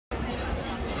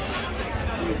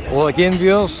Well, again,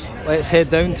 viewers, let's head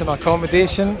down to my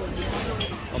accommodation.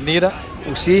 I'm near it,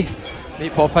 we'll see.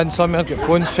 Might pop in somewhere, get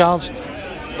phones charged.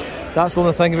 That's the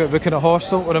only thing about booking a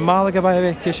hostel. We're in Malaga, by the way,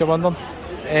 in case you're wondering.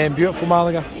 Beautiful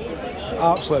Malaga,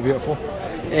 absolutely beautiful.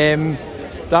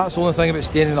 That's the only thing about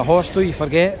staying in a hostel. You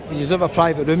forget, when you do have a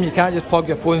private room, you can't just plug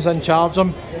your phones in, charge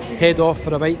them, head off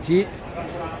for a bite to eat.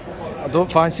 I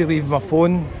don't fancy leaving my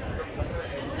phone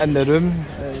in the room,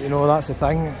 you know, that's the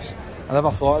thing. I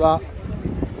never thought of that.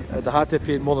 I'd have had to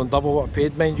pay more than double what I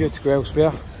paid, mind you, to go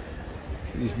elsewhere.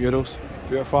 These murals,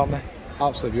 beautiful, aren't they?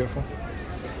 Absolutely beautiful.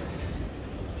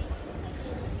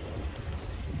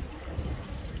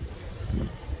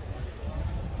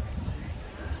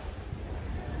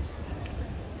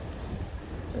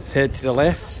 Let's head to the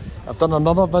left. I've done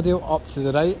another video up to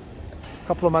the right. A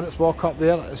couple of minutes walk up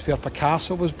there is where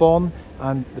Picasso was born,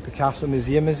 and the Picasso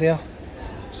Museum is there.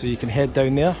 So you can head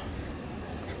down there.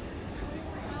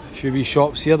 A few wee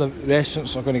shops here. The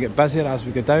restaurants are going to get busier as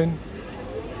we go down.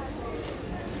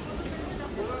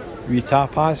 Wee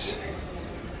tapas.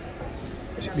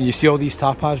 When you see all these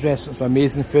tapas restaurants with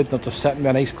amazing food, they're just sitting with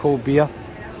a nice cold beer.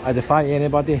 I defy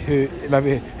anybody who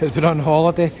maybe has been on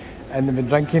holiday and they've been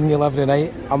drinking meal every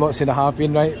night. I'm not saying I have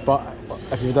been, right, but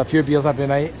if you've had a few beers every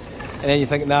night and then you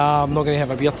think, nah, I'm not going to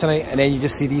have a beer tonight, and then you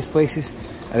just see these places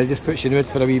and it just puts you in the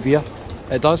mood for a wee beer.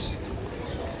 It does.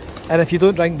 And if you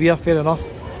don't drink beer, fair enough.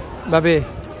 Maybe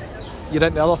you're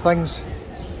into other things.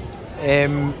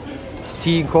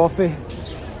 Tea and coffee.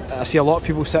 I see a lot of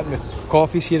people sitting with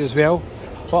coffees here as well.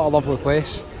 What a lovely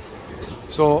place.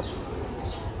 So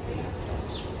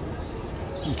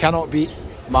you cannot beat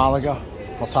Malaga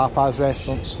for tapas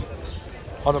restaurants.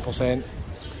 100%.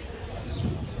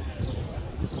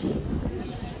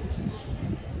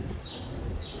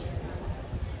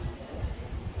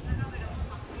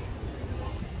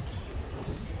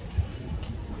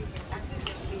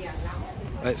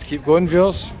 Let's keep going,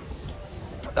 viewers.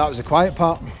 That was the quiet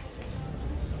part.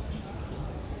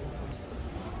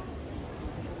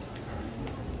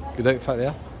 Good outfit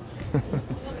there.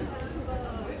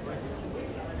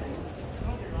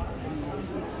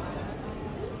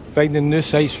 Finding new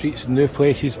side streets and new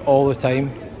places all the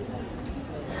time.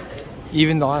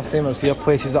 Even the last time I was here,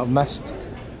 places that I've missed.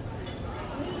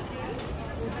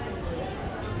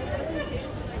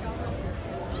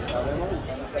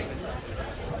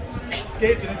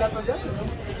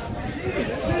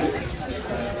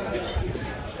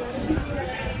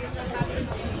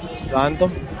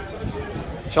 Random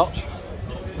church.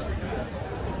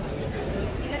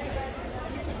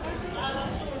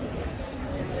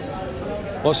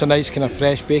 Lots of nice kind of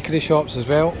fresh bakery shops as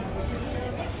well.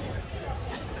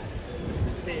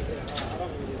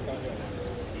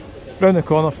 Round the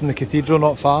corner from the cathedral,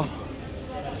 not far.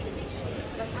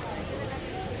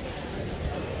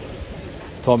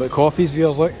 Talking about coffees,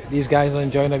 viewers, look, these guys are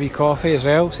enjoying a wee coffee as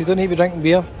well. So you don't need to be drinking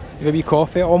beer, you have a wee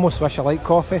coffee. I almost wish I liked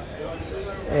coffee.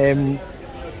 If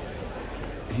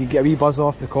you get a wee buzz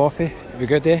off the coffee, it'd be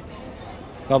good, eh?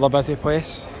 Another busy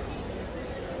place.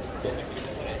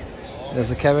 There's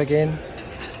the cow again.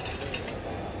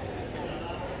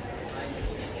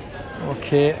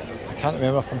 Okay, I can't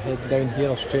remember if I'm heading down here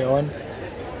or straight on.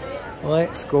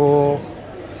 Let's go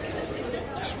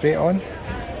straight on.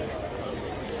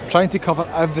 I'm trying to cover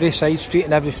every side street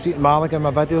and every street in Malaga in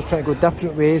my videos, trying to go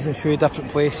different ways and show you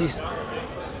different places.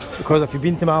 Because if you've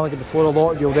been to Malaga before a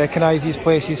lot, you'll recognise these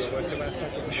places.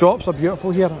 The shops are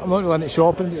beautiful here. I'm not really into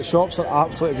shopping, but the shops are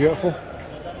absolutely beautiful.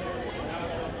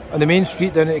 On the main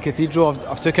street down at the cathedral,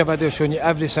 I've took a video showing you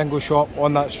every single shop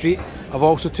on that street. I've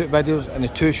also took videos in the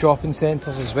 2 shopping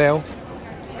centres as well.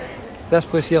 This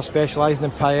place here specialising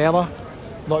in paella,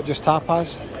 not just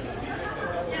tapas.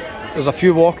 There's a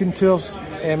few walking tours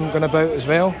going about as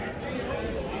well.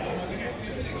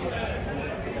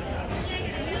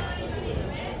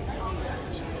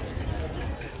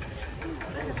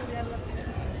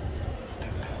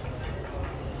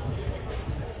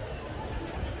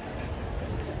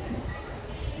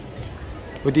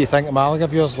 What do you think of Malaga,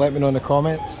 viewers? Let me know in the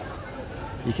comments.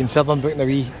 You consider booking a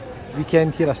wee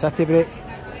weekend here, a city break.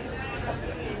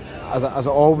 As I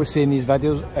always say in these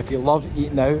videos, if you love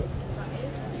eating out,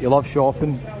 you love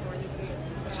shopping,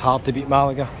 it's hard to beat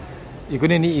Malaga. You're going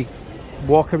to need to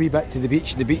walk a wee bit to the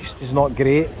beach. The beach is not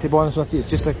great, to be honest with you. It's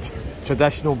just a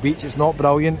traditional beach. It's not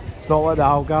brilliant. It's not like the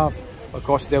Algarve or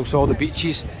Costa del Sol, the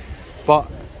beaches. But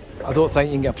I don't think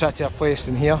you can get a prettier place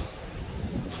than here.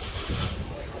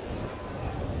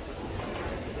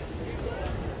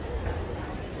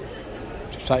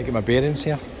 Just trying to get my bearings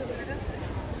here.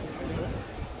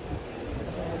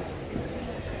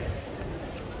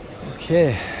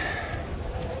 Okay.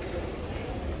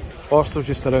 Hostel's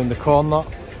just around the corner.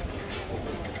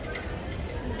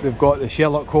 We've got the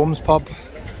Sherlock Holmes pub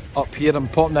up here. I'm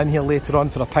popping in here later on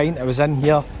for a pint. I was in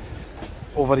here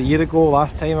over a year ago,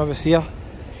 last time I was here.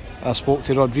 I spoke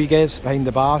to Rodriguez behind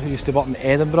the bar, who used to work in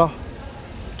Edinburgh,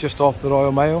 just off the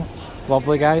Royal Mile.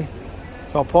 Lovely guy.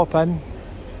 So I'll pop in.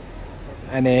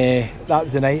 And that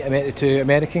was the night I met the two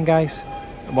American guys.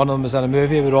 And one of them was in a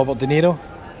movie with Robert De Niro.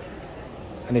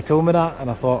 And he told me that, and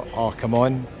I thought, oh, come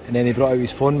on. And then he brought out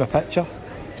his phone with a picture.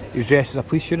 He was dressed as a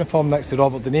police uniform next to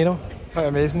Robert De Niro. How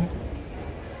amazing.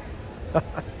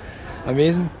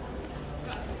 Amazing.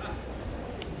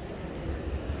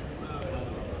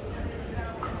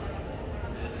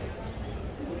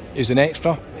 He was an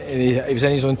extra. He was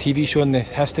in his own TV show on the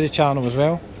History Channel as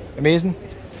well. Amazing.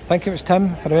 I think it was Tim,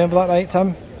 if I remember that right,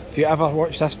 Tim. If you ever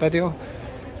watch this video,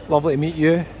 lovely to meet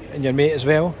you and your mate as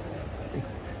well,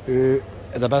 who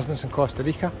had a business in Costa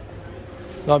Rica.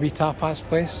 Not a wee tapas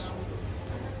place.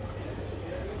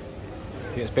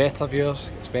 It gets better, viewers,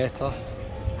 it gets better.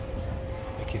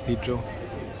 The cathedral.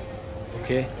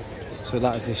 Okay, so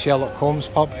that is the Sherlock Holmes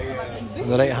pub on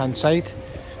the right hand side.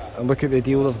 And look at the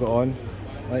deal they've got on.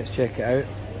 Let's check it out.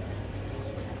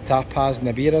 Tapas and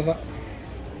a beer, is it?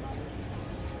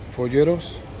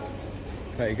 €4.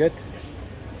 Pretty good.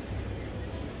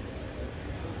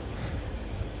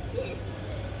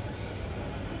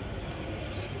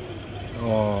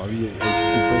 Oh, it's a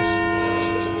cute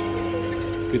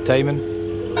place. Good timing.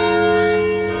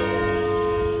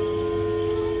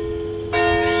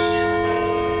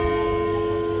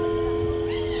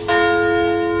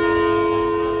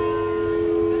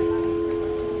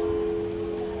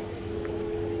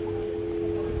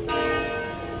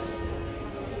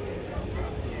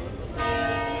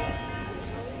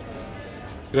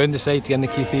 Round the side to get in the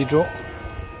cathedral.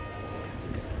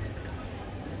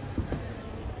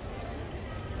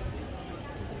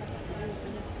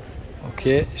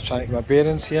 Okay, just trying to get my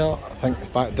bearings here. I think it's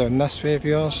back down this way,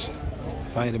 viewers,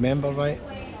 if I remember right.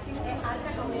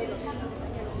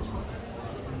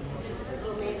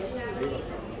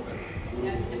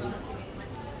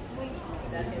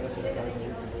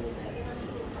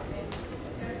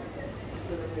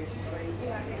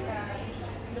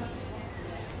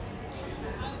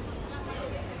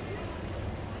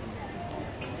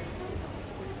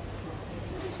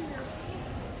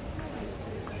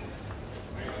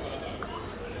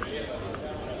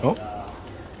 Oh,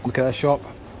 look at this shop.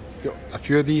 Got a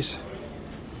few of these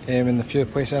in a few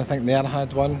places. I think there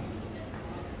had one.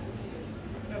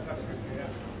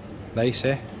 Nice,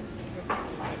 eh?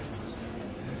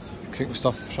 Cooking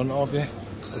stuff in front of you.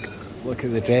 Look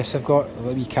at the dress I've got,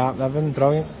 the wee cap and everything,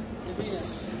 brilliant.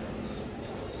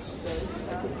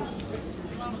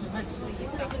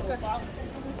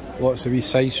 Lots of wee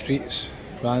side streets,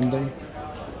 random.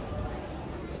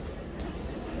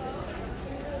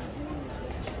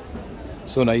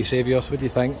 So nice, Avios, what do you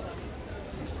think?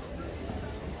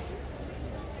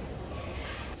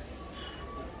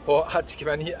 Well, I had to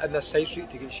come in here in this side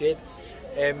street to get shade.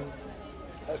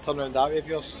 Let's turn around that way,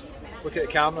 Avios. Look at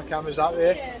the camera's that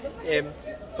way.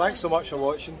 Thanks so much for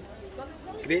watching.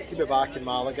 Great to be back in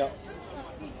Malaga.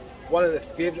 One of the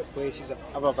favourite places I've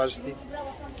ever visited.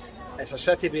 It's a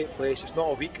city break place, it's not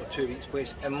a week or 2 weeks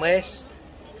place, unless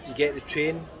you get the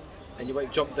train and you want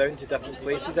to jump down to different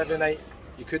places every night.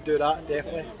 You could do that,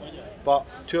 definitely, but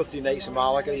 2 or 3 nights in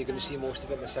Malaga, you're going to see most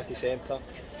of it in the city centre.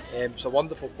 It's a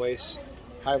wonderful place,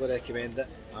 highly recommend it,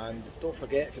 and don't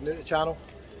forget, if you're new to the channel,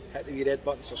 hit the wee red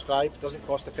button, subscribe, it doesn't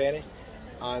cost a penny,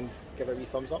 and give it a wee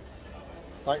thumbs up.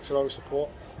 Thanks for all the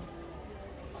support.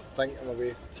 I think I'm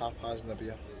away for tapas and a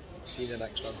beer. See you in the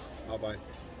next one, bye bye.